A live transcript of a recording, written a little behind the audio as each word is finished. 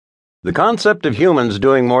The concept of humans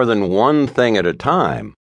doing more than one thing at a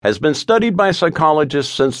time has been studied by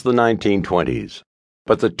psychologists since the 1920s,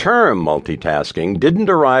 but the term multitasking didn't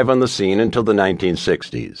arrive on the scene until the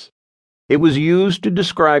 1960s. It was used to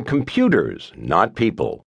describe computers, not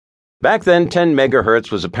people. Back then, 10 megahertz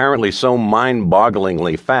was apparently so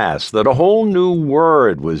mind-bogglingly fast that a whole new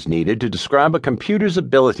word was needed to describe a computer's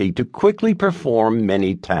ability to quickly perform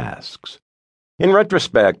many tasks. In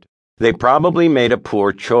retrospect, they probably made a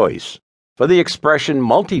poor choice, for the expression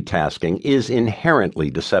multitasking is inherently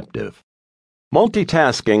deceptive.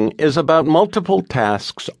 Multitasking is about multiple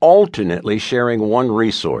tasks alternately sharing one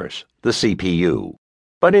resource, the CPU.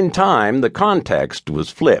 But in time, the context was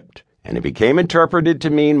flipped, and it became interpreted to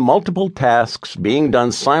mean multiple tasks being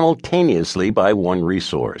done simultaneously by one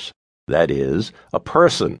resource, that is, a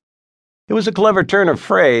person. It was a clever turn of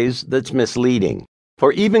phrase that's misleading,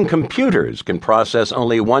 for even computers can process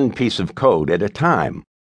only one piece of code at a time.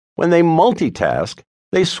 When they multitask,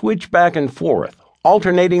 they switch back and forth,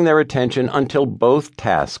 alternating their attention until both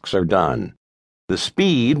tasks are done. The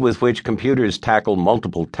speed with which computers tackle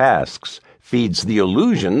multiple tasks feeds the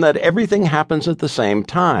illusion that everything happens at the same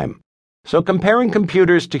time. So comparing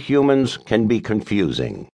computers to humans can be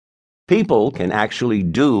confusing. People can actually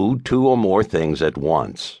do two or more things at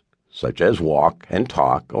once, such as walk and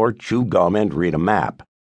talk or chew gum and read a map.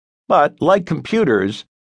 But, like computers,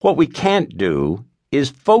 what we can't do is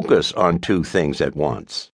focus on two things at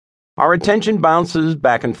once. Our attention bounces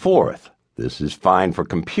back and forth. This is fine for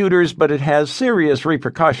computers, but it has serious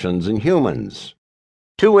repercussions in humans.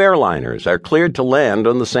 Two airliners are cleared to land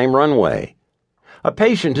on the same runway. A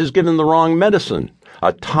patient is given the wrong medicine.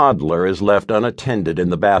 A toddler is left unattended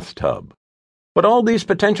in the bathtub. What all these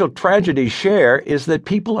potential tragedies share is that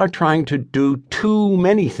people are trying to do too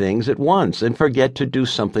many things at once and forget to do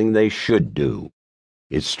something they should do.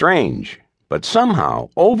 It's strange, but somehow,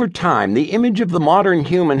 over time, the image of the modern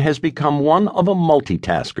human has become one of a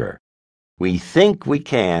multitasker. We think we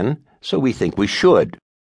can, so we think we should.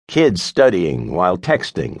 Kids studying while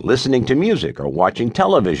texting, listening to music, or watching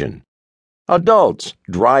television. Adults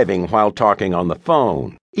driving while talking on the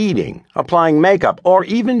phone, eating, applying makeup, or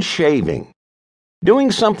even shaving.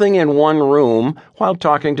 Doing something in one room while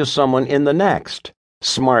talking to someone in the next.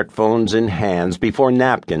 Smartphones in hands before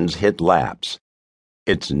napkins hit laps.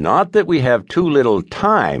 It's not that we have too little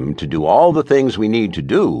time to do all the things we need to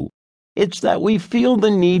do. It's that we feel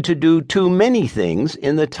the need to do too many things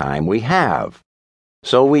in the time we have.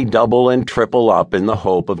 So we double and triple up in the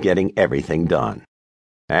hope of getting everything done.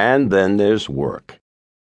 And then there's work.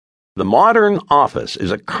 The modern office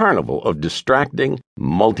is a carnival of distracting,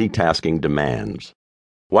 multitasking demands.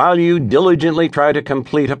 While you diligently try to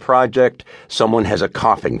complete a project, someone has a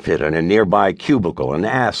coughing fit in a nearby cubicle and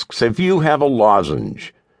asks if you have a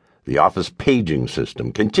lozenge. The office paging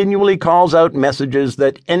system continually calls out messages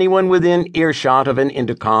that anyone within earshot of an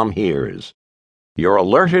intercom hears. You're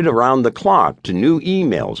alerted around the clock to new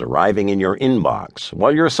emails arriving in your inbox,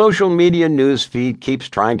 while your social media news feed keeps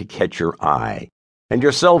trying to catch your eye, and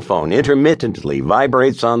your cell phone intermittently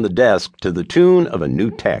vibrates on the desk to the tune of a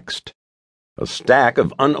new text. A stack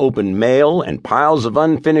of unopened mail and piles of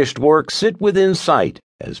unfinished work sit within sight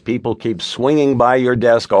as people keep swinging by your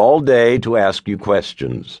desk all day to ask you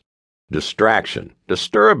questions. Distraction,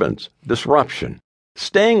 disturbance, disruption.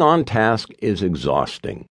 Staying on task is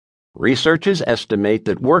exhausting. Researchers estimate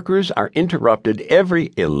that workers are interrupted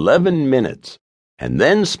every 11 minutes and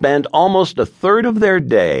then spend almost a third of their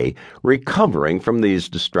day recovering from these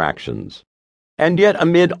distractions. And yet,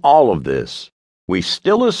 amid all of this, we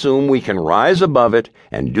still assume we can rise above it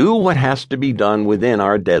and do what has to be done within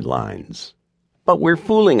our deadlines. But we're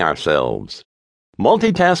fooling ourselves.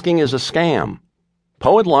 Multitasking is a scam.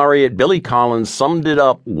 Poet laureate Billy Collins summed it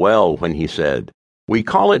up well when he said, "We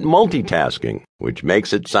call it multitasking, which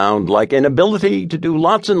makes it sound like an ability to do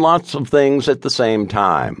lots and lots of things at the same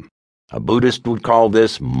time. A Buddhist would call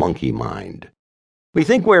this monkey mind. We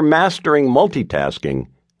think we're mastering multitasking,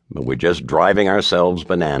 but we're just driving ourselves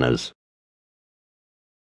bananas."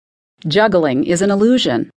 Juggling is an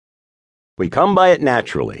illusion. We come by it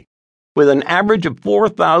naturally, with an average of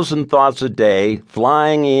 4,000 thoughts a day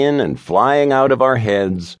flying in and flying out of our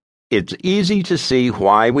heads. It's easy to see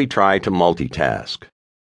why we try to multitask.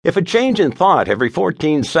 If a change in thought every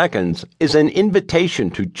 14 seconds is an invitation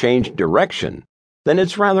to change direction, then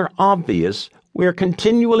it's rather obvious we're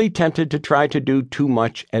continually tempted to try to do too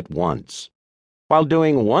much at once. While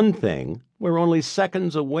doing one thing, we're only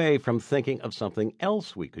seconds away from thinking of something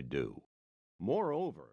else we could do. Moreover,